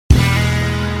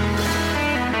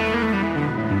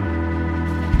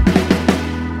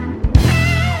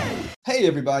Hey,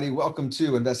 everybody. Welcome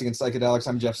to Investing in Psychedelics.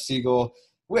 I'm Jeff Siegel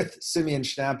with Simeon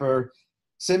Schnapper.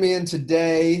 Simeon,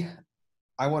 today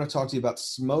I want to talk to you about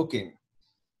smoking.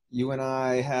 You and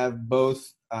I have both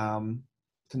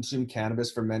consumed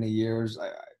cannabis for many years.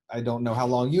 I don't know how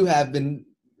long you have been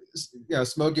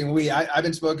smoking weed. I've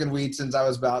been smoking weed since I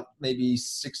was about maybe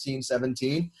 16,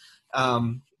 17.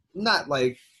 Not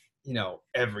like,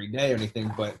 every day or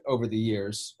anything, but over the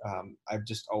years, I've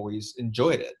just always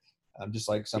enjoyed it. Just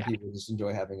like some people just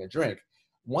enjoy having a drink.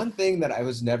 One thing that I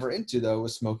was never into, though,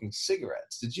 was smoking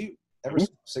cigarettes. Did you ever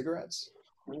smoke cigarettes?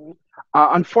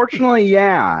 Unfortunately,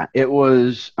 yeah. It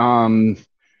was never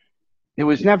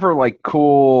like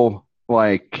cool,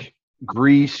 like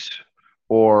Grease,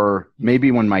 or maybe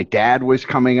when my dad was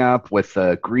coming up with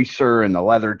the greaser and the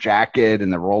leather jacket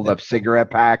and the rolled up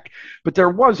cigarette pack. But there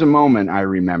was a moment I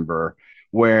remember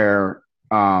where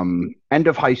end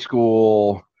of high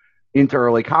school into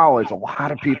early college, a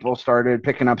lot of people started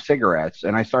picking up cigarettes,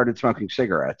 and I started smoking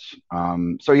cigarettes.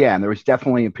 So yeah, and there was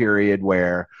definitely a period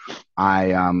where I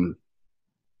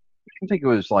think it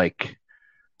was like,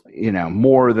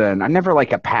 more than, I never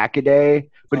like a pack a day,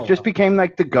 but it just became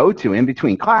like the go-to in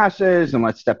between classes and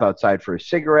let's step outside for a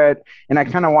cigarette. And I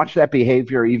kind of watched that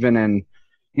behavior even in,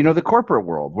 the corporate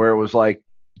world, where it was like,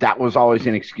 that was always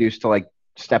an excuse to like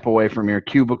step away from your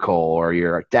cubicle or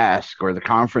your desk or the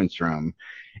conference room.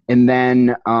 And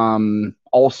then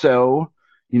also,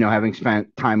 having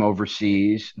spent time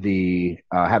overseas,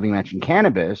 having mentioned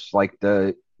cannabis, like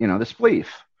the spleef,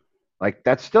 like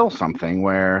that's still something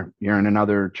where you're in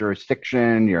another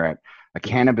jurisdiction, you're at a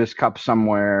cannabis cup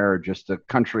somewhere, or just a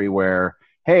country where,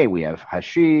 hey, we have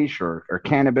hashish or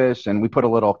cannabis, and we put a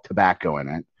little tobacco in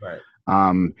it. Right.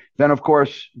 Then, of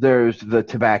course, there's the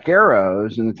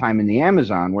tobaceros and the time in the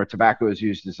Amazon where tobacco is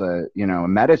used as a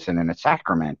medicine and a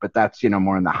sacrament, but that's,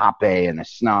 more in the hape and the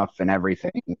snuff and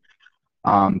everything.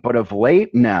 But of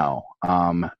late, no,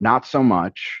 not so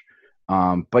much.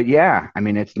 But yeah, I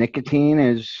mean, nicotine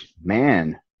is,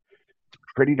 man,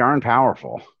 it's pretty darn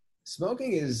powerful.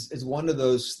 Smoking is one of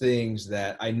those things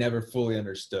that I never fully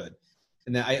understood.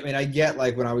 And I get,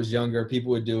 like, when I was younger, people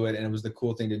would do it and it was the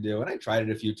cool thing to do. And I tried it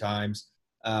a few times,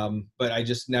 but I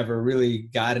just never really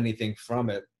got anything from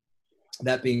it.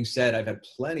 That being said, I've had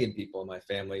plenty of people in my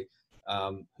family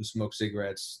who smoke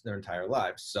cigarettes their entire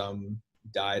lives. Some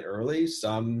died early,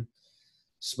 some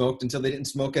smoked until they didn't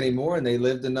smoke anymore, and they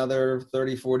lived another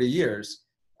 30, 40 years.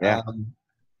 Yeah.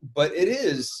 But it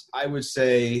is, I would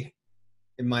say,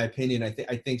 in my opinion,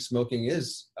 I think smoking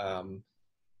is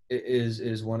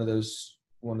one of those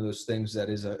things that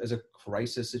is a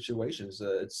crisis situation.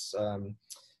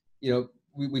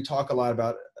 We talk a lot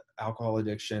about alcohol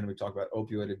addiction, we talk about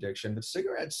opioid addiction, but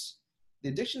the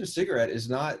addiction to cigarettes is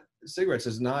not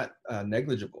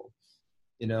negligible.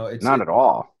 Not at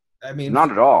all. I mean, Not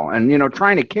at all. And,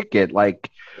 trying to kick it, like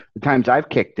the times I've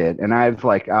kicked it, and I've,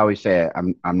 like, I always say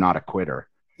I'm not a quitter.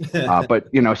 But,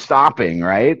 stopping,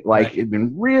 right? Like, right. It's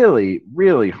been really,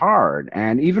 really hard.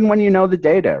 And even when the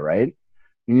data, right?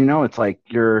 It's like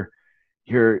you're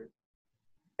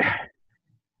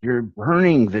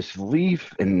burning this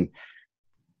leaf and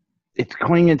it's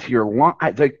going into your lung.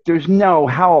 Like, there's no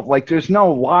help. Like, there's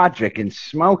no logic in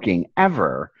smoking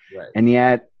ever. Right. And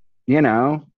yet,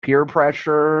 peer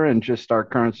pressure and just our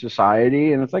current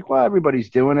society. And it's like, well, everybody's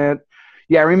doing it.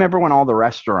 Yeah, I remember when all the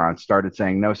restaurants started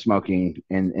saying no smoking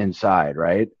inside,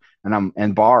 right?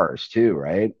 And bars too,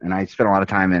 right? And I spent a lot of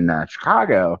time in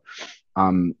Chicago,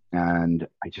 and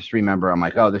I just remember I'm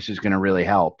like, oh, this is going to really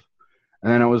help.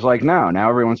 And then it was like, no, now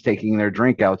everyone's taking their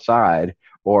drink outside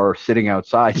or sitting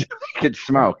outside so they could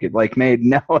smoke. It like made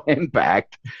no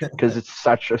impact because it's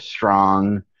such a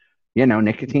strong,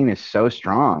 nicotine is so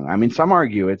strong. I mean, some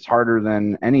argue it's harder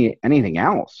than anything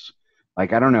else.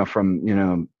 Like, I don't know,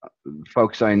 from,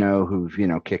 folks I know who've,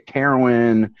 kicked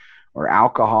heroin or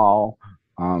alcohol,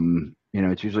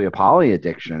 it's usually a poly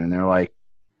addiction. And they're like,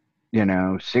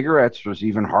 cigarettes was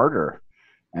even harder.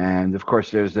 And of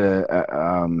course there's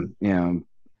kind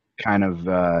of,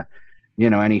 not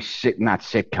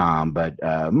sitcom,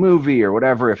 but movie or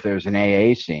whatever, if there's an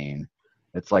AA scene,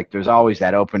 it's like there's always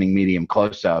that opening medium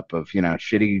close up of,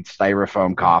 shitty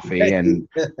styrofoam coffee and,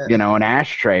 an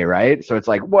ashtray, right? So it's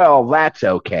like, well, that's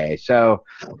okay. So,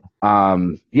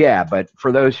 yeah, but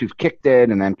for those who've kicked it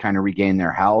and then kind of regained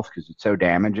their health because it's so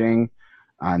damaging,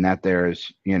 and that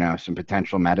there's, some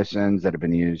potential medicines that have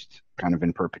been used kind of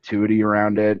in perpetuity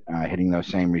around it, hitting those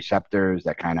same receptors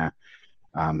that kind of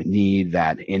need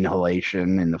that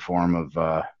inhalation in the form of,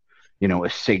 a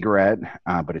cigarette,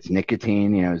 but it's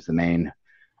nicotine, is the main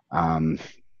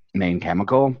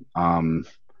chemical.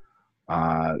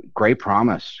 great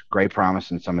promise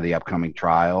in some of the upcoming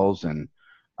trials, and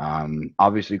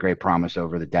obviously great promise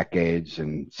over the decades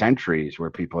and centuries where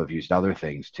people have used other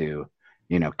things to,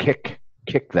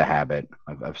 kick the habit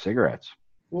of cigarettes.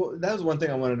 Well, that was one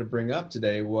thing I wanted to bring up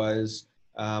today was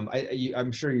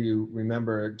I'm sure you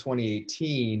remember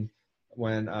 2018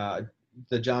 when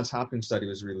the Johns Hopkins study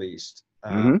was released.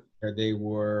 Where they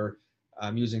were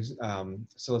using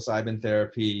psilocybin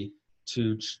therapy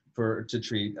to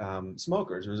treat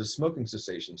smokers. It was a smoking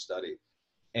cessation study.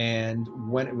 And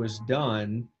when it was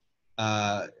done,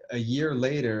 a year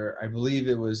later, I believe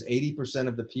it was 80%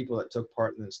 of the people that took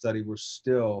part in the study were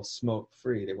still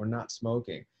smoke-free. They were not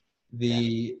smoking.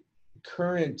 The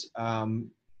current,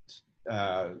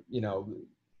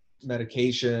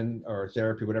 medication or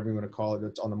therapy, whatever you want to call it,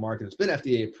 that's on the market, it's been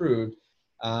FDA approved,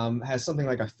 has something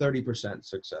like a 30%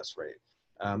 success rate.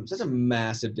 So that's a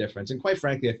massive difference. And quite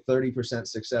frankly, a 30%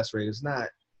 success rate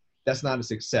that's not a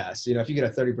success. If you get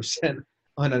a 30%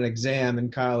 on an exam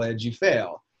in college, you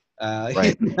fail.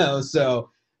 Right. So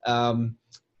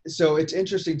it's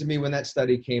interesting to me when that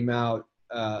study came out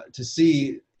to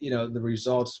see, the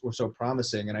results were so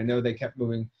promising. And I know they kept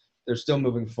moving. They're still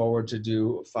moving forward to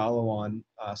do follow-on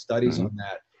studies on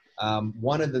that.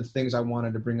 One of the things I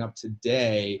wanted to bring up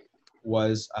today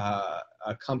was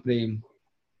a company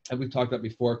that we've talked about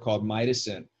before called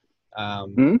Mydecine.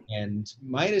 And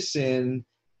Mydecine,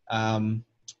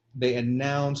 they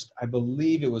announced, I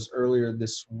believe it was earlier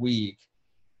this week,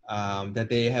 that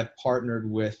they have partnered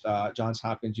with Johns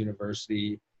Hopkins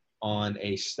University on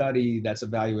a study that's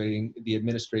evaluating the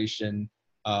administration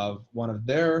of one of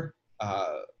their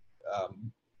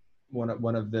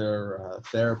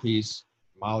therapies,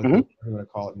 molecule, I'm going to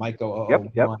call it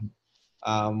MYCO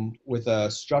with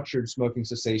a structured smoking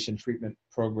cessation treatment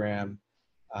program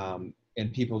in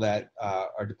people that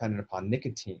are dependent upon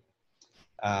nicotine.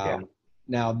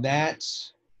 Now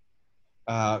that's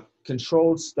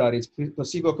controlled studies,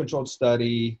 placebo-controlled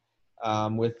study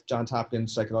with Johns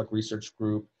Hopkins Psychedelic Research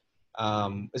Group.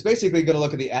 It's basically going to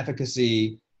look at the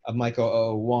efficacy of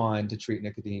MYCO to treat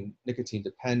nicotine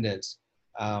dependence.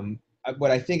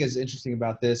 What I think is interesting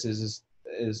about this is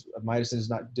Mydecine is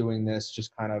not doing this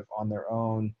just kind of on their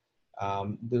own.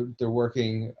 They're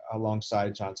working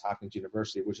alongside Johns Hopkins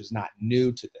University, which is not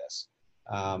new to this.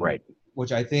 Right.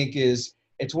 Which I think it's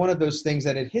one of those things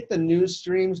that it hit the news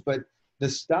streams, but the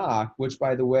stock, which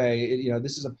by the way,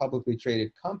 this is a publicly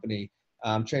traded company,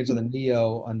 trades on the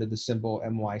NEO under the symbol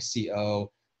MYCO,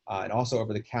 and also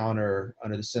over the counter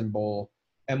under the symbol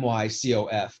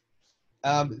MYCOF.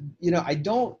 I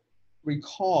don't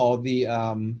recall the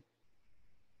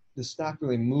stock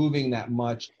really moving that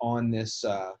much on this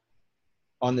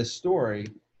story,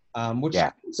 which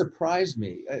surprised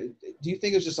me. Do you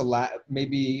think it's just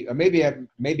maybe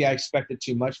I expected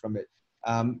too much from it?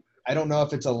 I don't know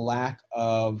if it's a lack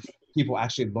of people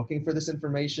actually looking for this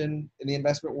information in the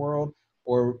investment world,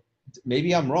 or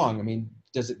maybe I'm wrong. I mean,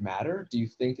 does it matter? Do you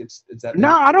think is that?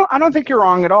 No, I don't think you're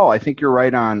wrong at all. I think you're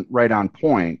right on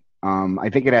point. I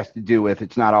think it has to do with,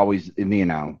 it's not always,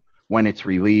 when it's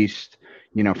released,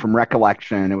 from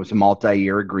recollection, it was a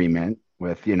multi-year agreement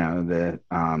with, the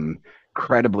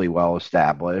incredibly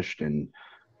well-established and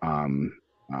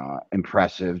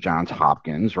impressive Johns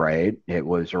Hopkins, right? It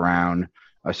was around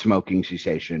a smoking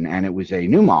cessation, and it was a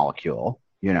new molecule,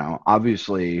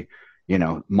 obviously,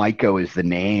 MYCO is the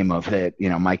name of it,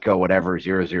 MYCO, whatever,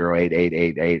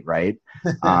 008888, right?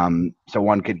 So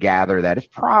one could gather that it's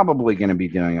probably going to be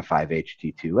doing a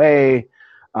 5-HT2A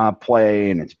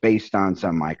play, and it's based on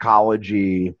some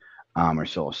mycology or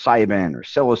psilocybin or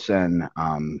psilocin.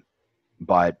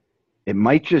 But it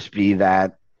might just be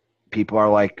that people are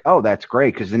like, oh, that's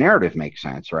great, because the narrative makes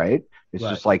sense, right? It's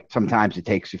just like sometimes it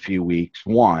takes a few weeks,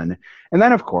 and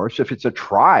then, of course, if it's a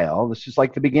trial, this is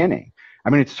like the beginning. I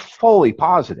mean, it's fully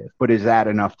positive, but is that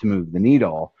enough to move the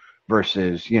needle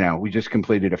versus, we just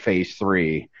completed a phase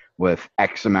 3 with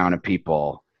X amount of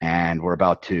people, and we're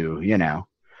about to,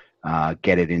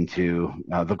 get it into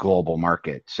the global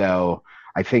market. So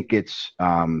I think it's,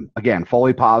 again,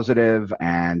 fully positive.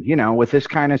 And, with this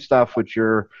kind of stuff, which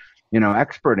you're,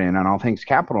 expert in on all things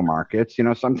capital markets,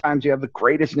 sometimes you have the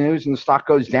greatest news and the stock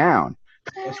goes down.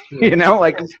 How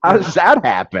does that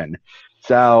happen?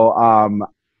 So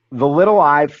the little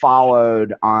I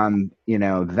followed on,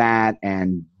 that,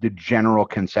 and the general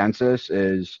consensus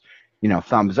is,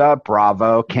 thumbs up,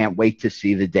 bravo, can't wait to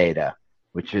see the data,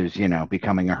 which is,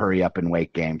 becoming a hurry up and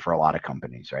wait game for a lot of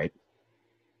companies, right?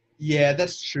 Yeah,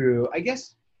 that's true. I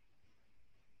guess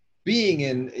being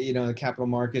in, the capital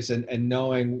markets and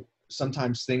knowing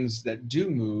sometimes things that do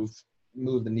move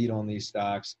the needle on these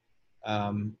stocks,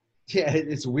 Yeah,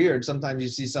 it's weird. Sometimes you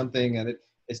see something and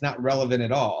it's not relevant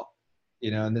at all,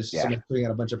 and there's someone putting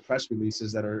out a bunch of press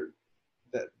releases that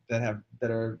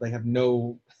have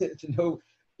no no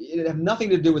have nothing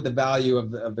to do with the value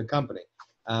of the company.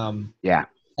 Yeah.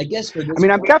 I guess for this, I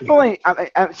mean,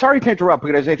 I'm sorry to interrupt,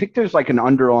 because I think there's like an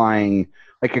underlying,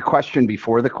 like a question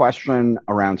before the question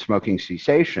around smoking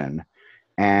cessation,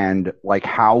 and like,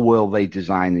 how will they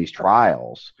design these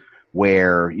trials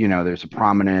where, there's a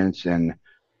prominence in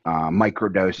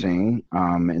microdosing,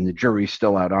 and the jury's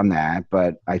still out on that,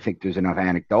 but I think there's enough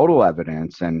anecdotal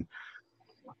evidence, and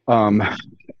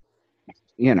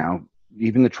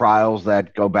even the trials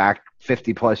that go back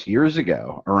 50 plus years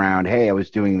ago around, hey, I was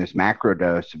doing this macro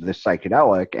dose of this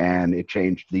psychedelic and it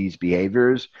changed these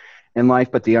behaviors in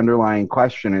life. But the underlying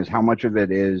question is how much of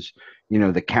it is,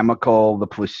 the chemical, the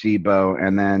placebo,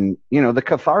 and then, the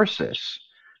catharsis.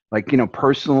 Like,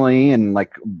 personally, and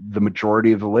like the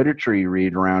majority of the literature you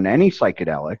read around any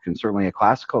psychedelic, and certainly a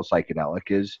classical psychedelic,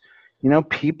 is,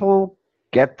 people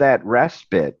get that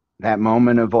respite, that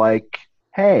moment of like,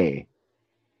 hey,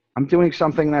 I'm doing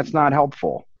something that's not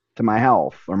helpful to my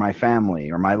health or my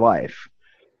family or my life.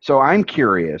 So I'm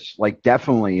curious, like,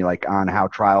 definitely, like, on how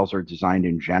trials are designed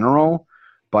in general,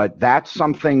 but that's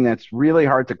something that's really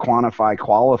hard to quantify,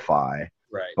 qualify.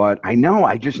 Right. But I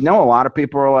just know a lot of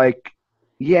people are like,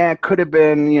 yeah, it could have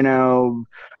been,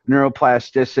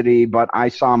 neuroplasticity, but I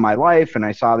saw my life and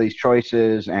I saw these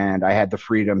choices and I had the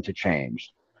freedom to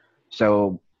change.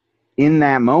 So in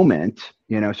that moment,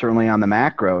 certainly on the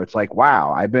macro, it's like,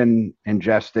 wow, I've been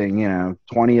ingesting,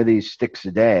 20 of these sticks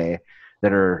a day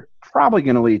that are probably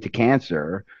going to lead to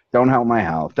cancer, don't help my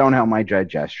health, don't help my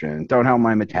digestion, don't help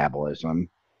my metabolism.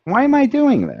 Why am I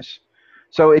doing this?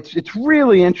 So it's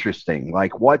really interesting,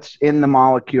 like what's in the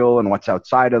molecule and what's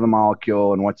outside of the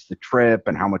molecule and what's the trip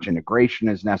and how much integration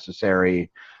is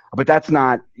necessary. But that's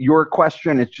not your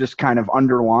question. It's just kind of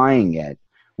underlying it.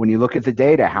 When you look at the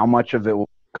data, how much of it will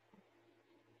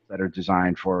that are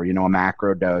designed for, a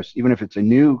macro dose, even if it's a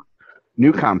new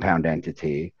compound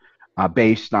entity,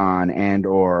 based on and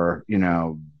or,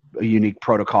 a unique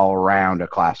protocol around a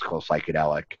classical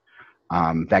psychedelic,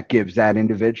 that gives that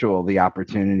individual the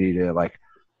opportunity to like,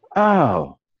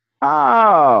 of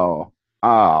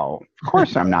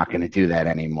course I'm not going to do that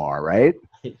anymore, right?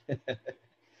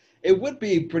 It would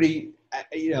be pretty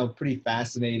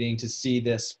fascinating to see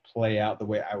this play out the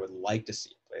way I would like to see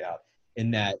it play out,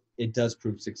 in that it does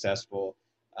prove successful,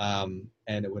 and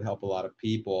it would help a lot of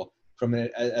people.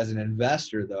 As an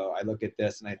investor, though, I look at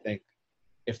this and I think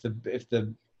if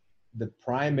the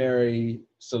primary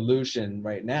solution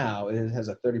right now has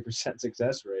a 30%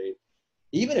 success rate,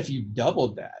 even if you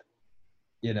doubled that,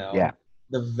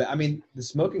 the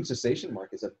smoking cessation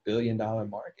market is $1 billion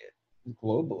market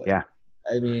globally. Yeah.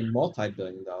 I mean,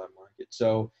 multi-billion-dollar market.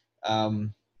 So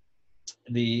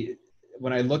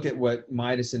when I look at what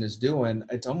Mydecine is doing,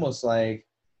 it's almost like,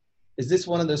 is this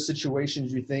one of those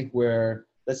situations you think where,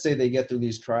 let's say they get through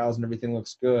these trials and everything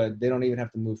looks good, they don't even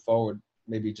have to move forward.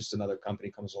 Maybe just another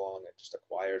company comes along and just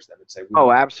acquires them and say,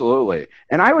 oh, absolutely.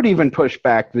 And I would even push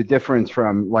back the difference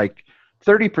from like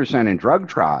 30% in drug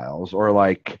trials, or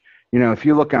like, if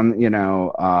you look on,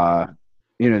 the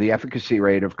efficacy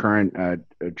rate of current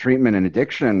treatment and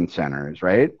addiction centers,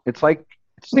 right? It's like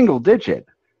single digit,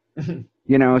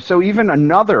 so even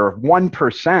another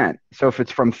 1%. So if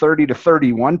it's from 30 to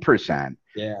 31%,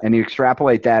 and you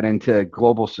extrapolate that into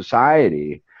global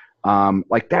society,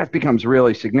 like that becomes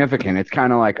really significant. It's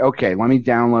kind of like, okay, let me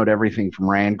download everything from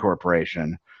Rand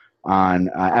Corporation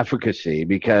on efficacy,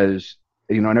 because,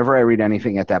 whenever I read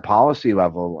anything at that policy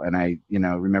level, and I,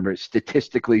 remember it's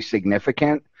statistically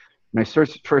significant. When I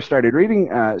first started reading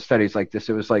studies like this,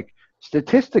 it was like,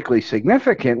 statistically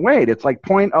significant. Wait, it's like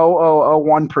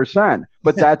 0.0001%,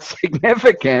 but that's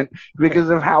significant because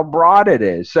of how broad it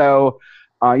is. So,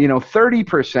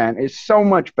 30% is so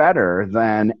much better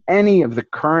than any of the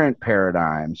current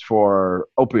paradigms for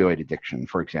opioid addiction,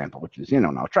 for example, which is,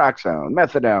 naltrexone,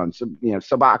 methadone,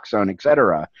 Suboxone, et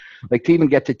cetera. Like, to even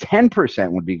get to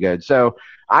 10% would be good. So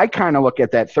I kind of look at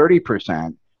that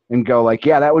 30% and go like,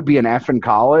 yeah, that would be an F in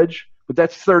college, but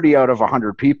that's 30 out of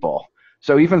 100 people.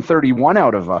 So even 31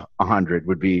 out of 100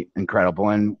 would be incredible.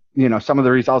 And, some of the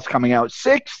results coming out,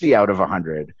 60 out of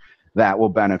 100 that will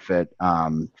benefit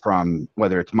from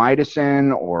whether it's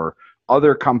Mydecine or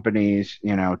other companies,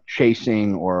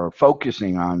 chasing or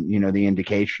focusing on, the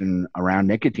indication around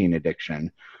nicotine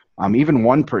addiction. Even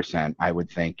 1%, I would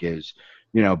think, is,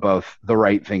 both the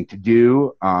right thing to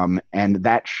do, and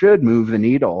that should move the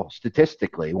needle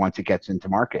statistically once it gets into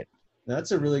market.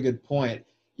 That's a really good point.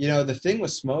 The thing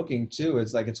with smoking too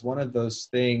is like it's one of those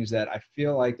things that I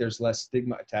feel like there's less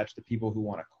stigma attached to people who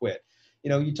want to quit.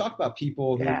 You talk about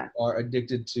people who are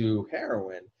addicted to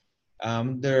heroin.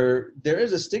 There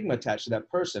is a stigma attached to that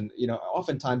person.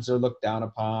 Oftentimes they're looked down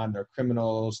upon, they're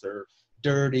criminals, they're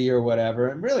dirty or whatever,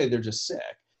 and really they're just sick.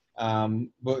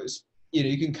 But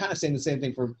you can kind of say the same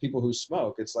thing for people who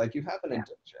smoke. It's like you have an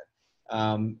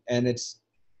addiction, and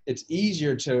it's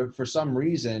easier for some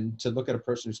reason to look at a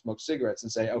person who smokes cigarettes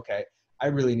and say, okay, I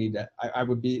really need to. I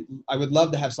would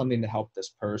love to have something to help this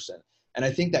person. And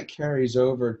I think that carries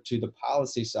over to the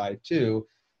policy side too,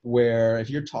 where if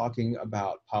you're talking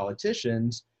about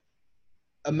politicians,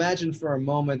 imagine for a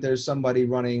moment there's somebody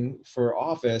running for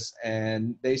office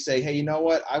and they say, hey, you know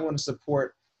what? I want to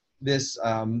support this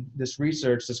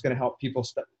research that's going to help people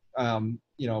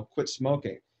quit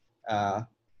smoking.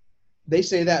 They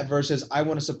say that versus I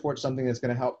want to support something that's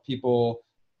going to help people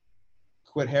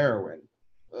quit heroin.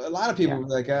 A lot of people are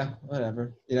like,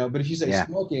 whatever, but if you say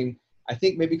smoking, I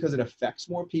think maybe because it affects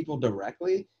more people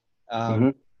directly,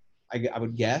 I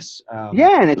would guess.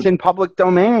 And it's in public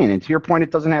domain. And to your point,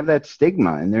 it doesn't have that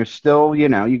stigma. And there's still, you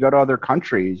go to other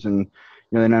countries and,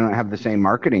 they don't have the same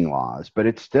marketing laws, but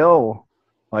it's still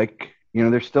like,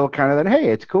 there's still kind of that, hey,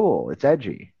 it's cool. It's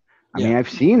edgy. I mean, I've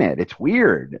seen it. It's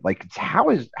weird. Like, how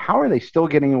are they still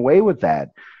getting away with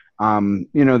that?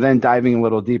 Then diving a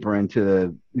little deeper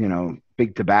into the,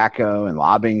 big tobacco and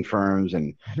lobbying firms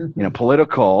and,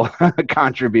 political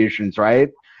contributions, right?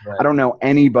 I don't know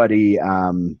anybody,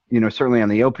 certainly on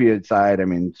the opioid side. I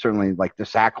mean, certainly like the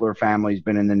Sackler family's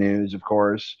been in the news, of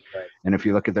course. Right. And if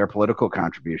you look at their political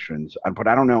contributions, but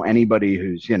I don't know anybody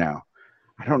who's,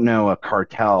 I don't know a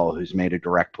cartel who's made a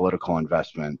direct political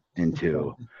investment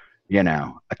into,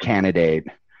 a candidate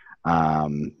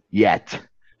yet.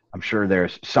 I'm sure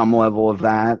there's some level of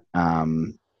that.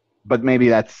 But maybe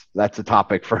that's a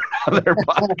topic for another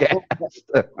podcast.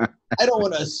 I don't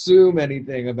want to assume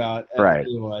anything about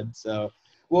everyone. So,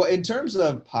 well, in terms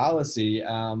of policy,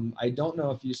 I don't know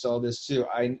if you saw this too.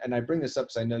 I bring this up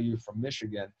because I know you're from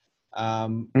Michigan.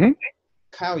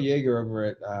 Kyle Yeager over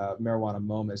at Marijuana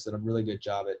Moments did a really good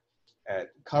job at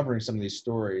covering some of these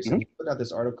stories. And he put out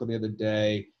this article the other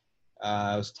day.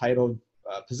 It was titled,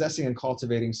 "Possessing and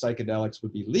Cultivating Psychedelics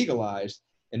Would Be Legalized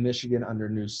in Michigan Under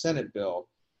New Senate Bill."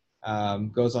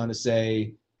 Goes on to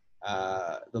say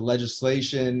the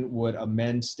legislation would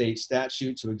amend state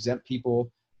statute to exempt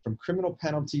people from criminal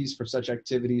penalties for such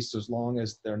activities, so as long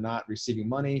as they're not receiving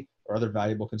money or other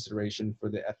valuable consideration for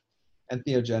the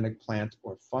entheogenic plant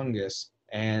or fungus.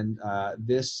 And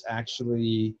this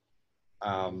actually,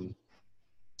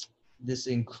 this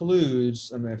includes,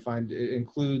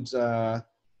 the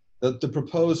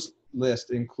proposed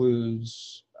list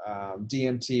includes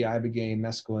DMT, ibogaine,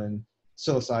 mescaline,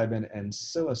 psilocybin, and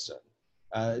psilocin.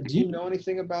 Do you know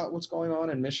anything about what's going on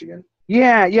in Michigan?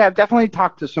 Yeah, I've definitely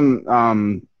talked to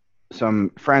some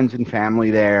friends and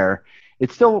family there.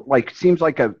 It still seems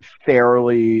like a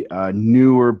fairly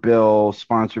newer bill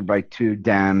sponsored by two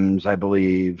Dems, I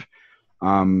believe.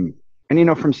 And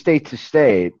from state to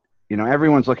state,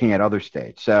 everyone's looking at other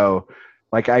states. So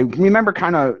I remember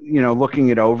kind of, looking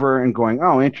it over and going,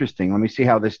 oh, interesting. Let me see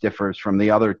how this differs from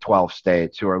the other 12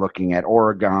 states who are looking at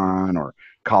Oregon or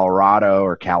Colorado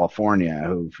or California,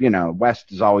 who've,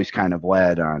 West has always kind of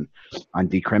led on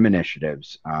decrim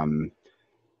initiatives.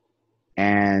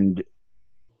 And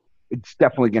it's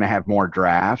definitely going to have more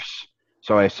drafts.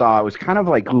 So I saw it was kind of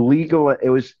like legal. It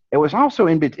was also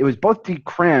it was both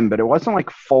decrim, but it wasn't like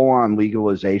full on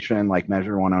legalization like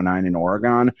Measure 109 in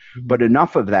Oregon, but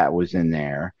enough of that was in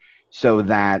there so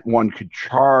that one could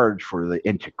charge for the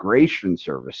integration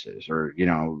services, or,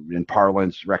 in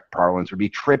rec parlance would be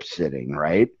trip sitting,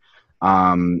 right?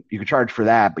 You could charge for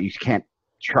that, but you can't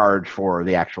charge for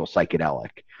the actual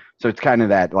psychedelic. So it's kind of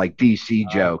that DC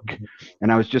joke.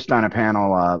 And I was just on a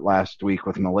panel last week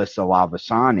with Melissa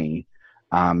Lavasani,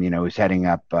 who's heading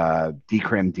up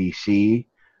Decrim DC,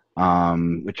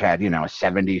 which had, a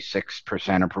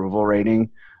 76% approval rating,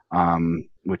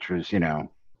 which was,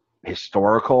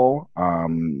 historical.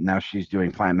 Now she's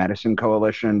doing Plant Medicine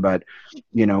Coalition, but,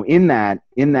 in that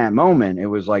moment, it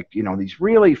was these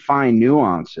really fine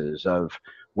nuances of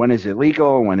when is it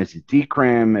legal, when is it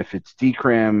decrim, if it's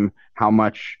decrim, how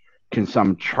much can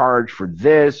some charge for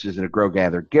this? Is it a grow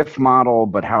gather gift model?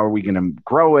 But how are we going to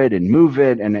grow it and move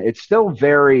it? And it's still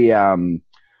very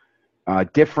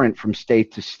different from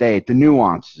state to state, the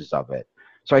nuances of it.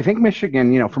 So I think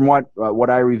Michigan, from what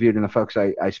I reviewed and the folks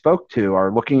I spoke to,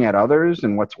 are looking at others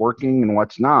and what's working and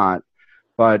what's not.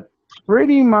 But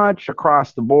pretty much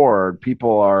across the board,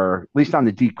 people are, at least on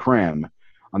the decrim,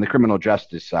 on the criminal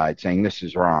justice side, saying this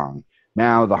is wrong.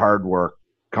 Now the hard work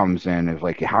comes in of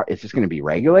like, how is this going to be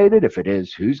regulated? If it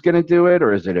is, who's going to do it?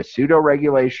 Or is it a pseudo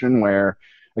regulation where,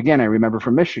 again, I remember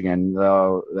from Michigan,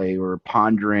 though, they were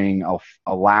pondering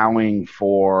allowing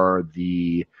for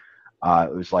the,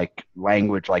 it was like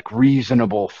language like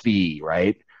reasonable fee,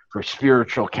 right? For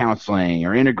spiritual counseling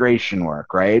or integration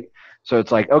work, right? So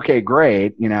it's like, okay,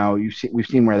 great. You know, we've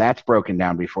seen where that's broken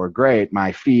down before. Great.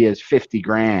 My fee is 50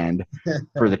 grand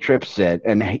for the trip sit.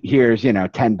 And here's,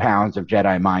 10 pounds of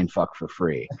Jedi mind fuck for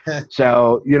free.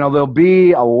 So, there'll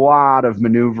be a lot of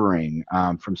maneuvering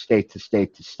from state to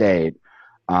state to state.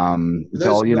 Those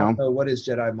who don't know, what is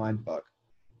Jedi mind fuck?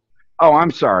 Oh,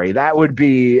 I'm sorry. That would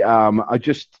be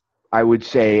I would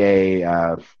say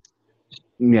a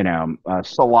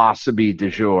psilocybe du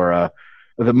jour,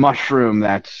 the mushroom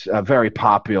that's very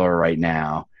popular right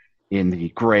now in the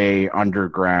gray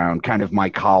underground kind of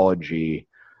mycology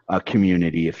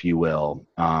community, if you will.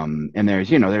 And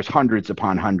there's hundreds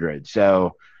upon hundreds.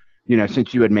 So,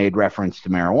 since you had made reference to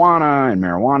marijuana and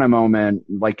marijuana moment,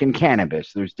 like in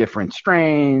cannabis, there's different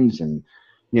strains and,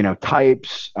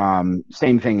 types.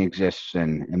 Same thing exists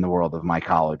in the world of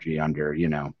mycology under,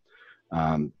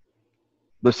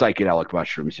 the psychedelic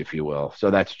mushrooms, if you will.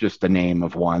 So that's just the name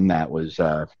of one that was,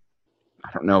 I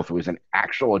don't know if it was an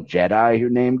actual Jedi who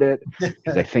named it,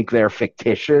 because I think they're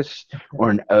fictitious,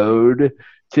 or an ode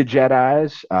to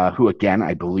Jedis, who, again,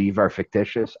 I believe are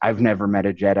fictitious. I've never met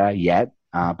a Jedi yet,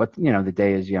 but, the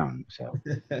day is young. So.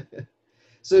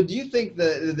 So do you think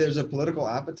that there's a political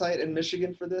appetite in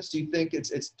Michigan for this? Do you think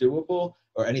it's doable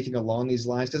or anything along these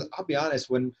lines? Because I'll be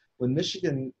honest, when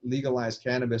Michigan legalized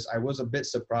cannabis, I was a bit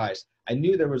surprised. I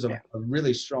knew there was a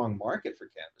really strong market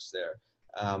for cannabis there,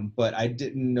 but I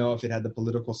didn't know if it had the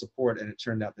political support, and it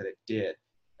turned out that it did.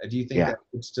 Do you think that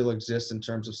it still exists in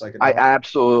terms of psychedelics?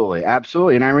 Absolutely.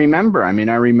 And I remember,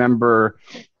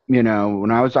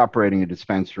 when I was operating a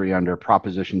dispensary under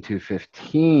Proposition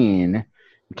 215,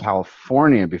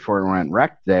 California, before it went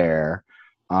wrecked there,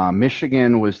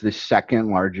 Michigan was the second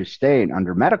largest state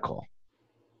under medical.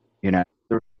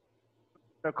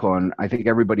 Medical, and I think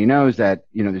everybody knows that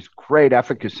there's great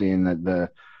efficacy in the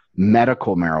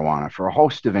medical marijuana for a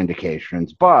host of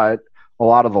indications, but a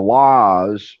lot of the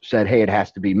laws said, hey, it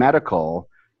has to be medical,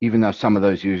 even though some of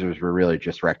those users were really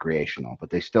just recreational,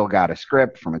 but they still got a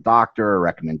script from a doctor, a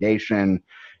recommendation.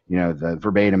 The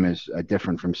verbatim is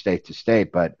different from state to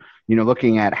state, but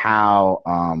looking at how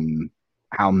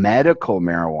medical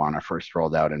marijuana first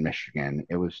rolled out in Michigan,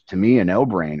 it was, to me, a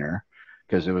no-brainer,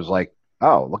 because it was like,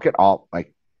 oh, look at all,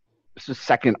 like, this is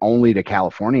second only to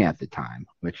California at the time,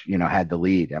 which had the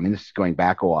lead. I mean, this is going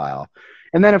back a while,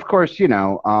 and then of course, it's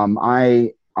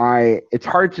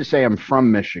hard to say I'm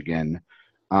from Michigan,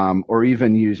 or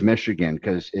even use Michigan,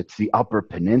 because it's the Upper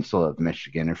Peninsula of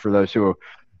Michigan, and for those who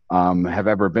have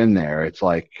ever been there, it's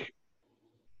like,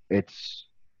 it's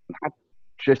not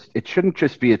just, it shouldn't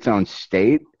just be its own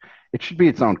state, it should be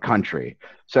its own country.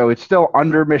 So it's still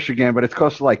under Michigan, but it's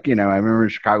close to, like, I remember in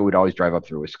Chicago, we'd always drive up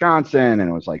through Wisconsin, and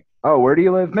it was like, oh, where do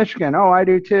you live? Michigan. Oh, I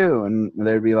do too. And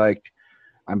they'd be like,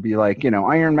 I'd be like,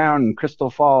 Iron Mountain, Crystal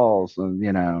Falls, and,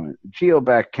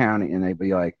 Geobec County. And they'd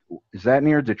be like, is that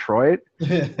near Detroit?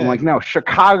 I'm like, no,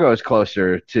 Chicago is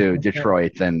closer to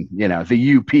Detroit than,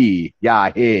 the UP.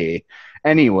 Yeah. Hey.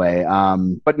 Anyway,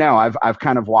 but no, I've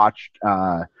kind of watched,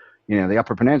 the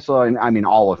Upper Peninsula, and I mean,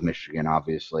 all of Michigan,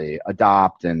 obviously,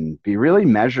 adopt and be really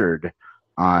measured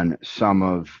on some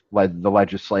of the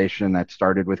legislation that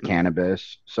started with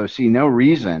cannabis. So see no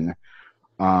reason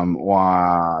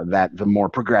why that the more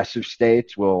progressive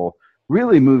states will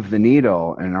really move the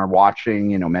needle, and are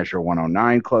watching, Measure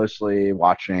 109 closely,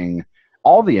 watching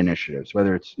all the initiatives,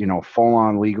 whether it's,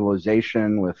 full-on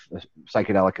legalization with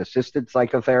psychedelic assisted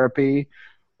psychotherapy,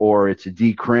 or it's a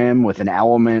decrim with an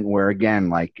element where,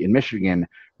 again, like in Michigan,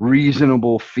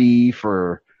 reasonable fee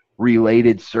for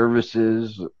related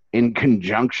services in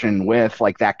conjunction with,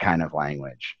 like, that kind of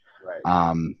language.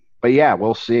 Right. But yeah,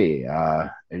 we'll see.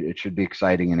 It should be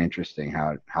exciting and interesting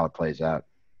how it plays out.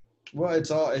 Well, it's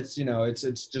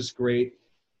just great,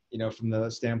 from the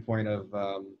standpoint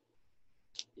of,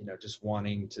 just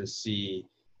wanting to see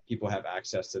people have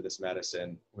access to this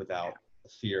medicine without the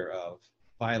fear of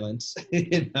violence,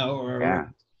 or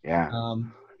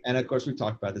and of course, we've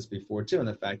talked about this before too, and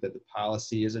the fact that the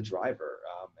policy is a driver,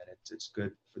 and it's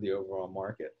good for the overall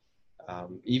market,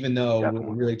 even though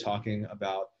we're really talking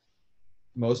about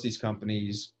most of these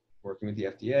companies working with the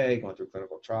FDA, going through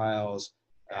clinical trials.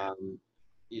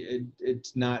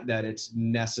 It's not that it's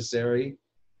necessary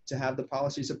to have the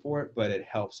policy support, but it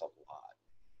helps a lot.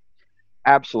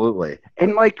 Absolutely.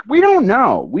 And, like, we don't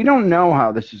know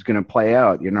how this is going to play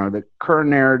out. The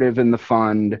current narrative in the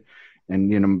fund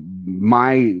And,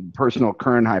 my personal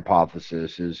current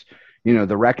hypothesis is,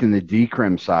 the rec and the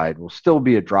decrim side will still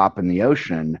be a drop in the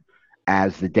ocean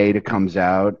as the data comes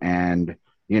out and,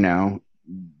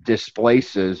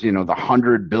 displaces, the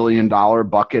 $100 billion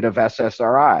bucket of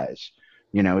SSRIs,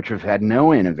 which have had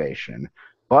no innovation.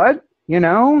 But,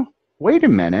 wait a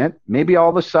minute, maybe all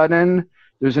of a sudden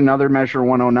there's another Measure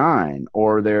 109,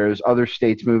 or there's other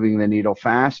states moving the needle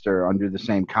faster under the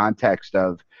same context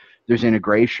of there's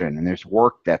integration and there's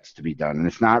work that's to be done. And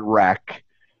it's not rec,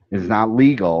 it's not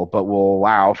legal, but will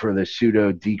allow for the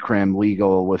pseudo decrim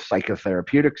legal with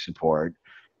psychotherapeutic support.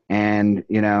 And,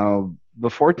 the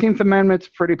 14th Amendment's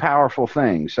a pretty powerful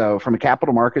thing. So from a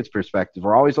capital markets perspective,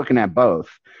 we're always looking at both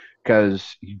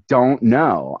because you don't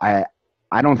know. I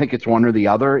don't think it's one or the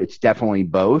other. It's definitely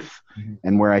both. Mm-hmm.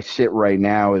 And where I sit right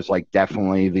now is like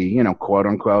definitely the, quote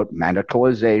unquote,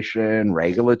 medicalization,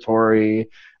 regulatory,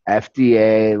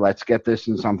 FDA, let's get this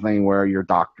in something where your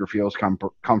doctor feels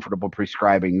comfortable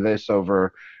prescribing this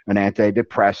over an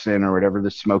antidepressant or whatever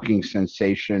the smoking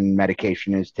cessation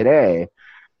medication is today.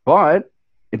 But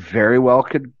it very well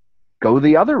could go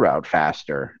the other route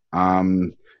faster.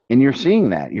 And you're seeing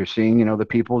that. You're seeing, the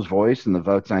people's voice and the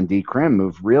votes on decrim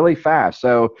move really fast.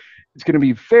 So it's going to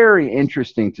be very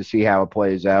interesting to see how it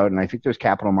plays out. And I think there's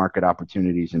capital market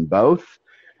opportunities in both.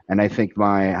 And I think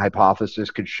my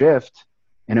hypothesis could shift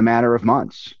in a matter of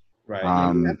months. Right.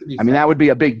 That would be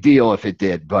a big deal if it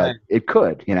did, but right. It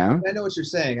could, I know what you're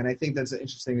saying. And I think that's an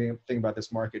interesting thing about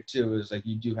this market too, is like,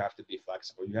 you do have to be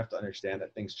flexible. You have to understand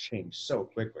that things change so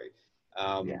quickly.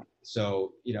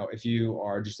 So, if you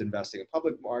are just investing in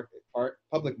public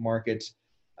markets,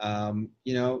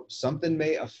 something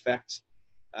may affect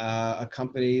a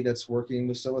company that's working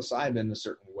with psilocybin a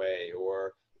certain way,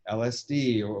 or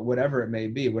LSD, or whatever it may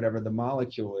be, whatever the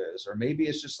molecule is, or maybe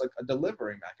it's just like a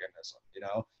delivery mechanism,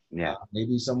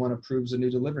 maybe someone approves a new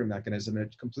delivery mechanism and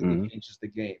it completely changes the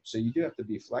game. So you do have to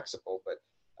be flexible, but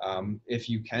if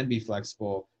you can be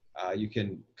flexible, you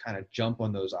can kind of jump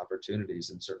on those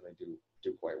opportunities and certainly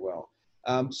do quite well.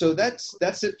 So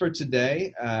that's it for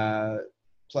today.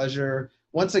 Pleasure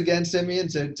once again, Simeon,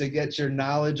 to get your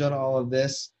knowledge on all of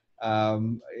this. I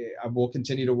will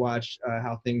continue to watch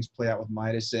how things play out with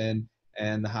Mydecine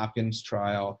and the Hopkins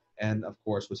trial, and of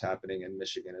course what's happening in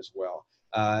Michigan as well.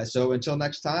 So until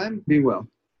next time, be well.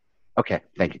 Okay.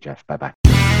 Thank you, Jeff. Bye-bye.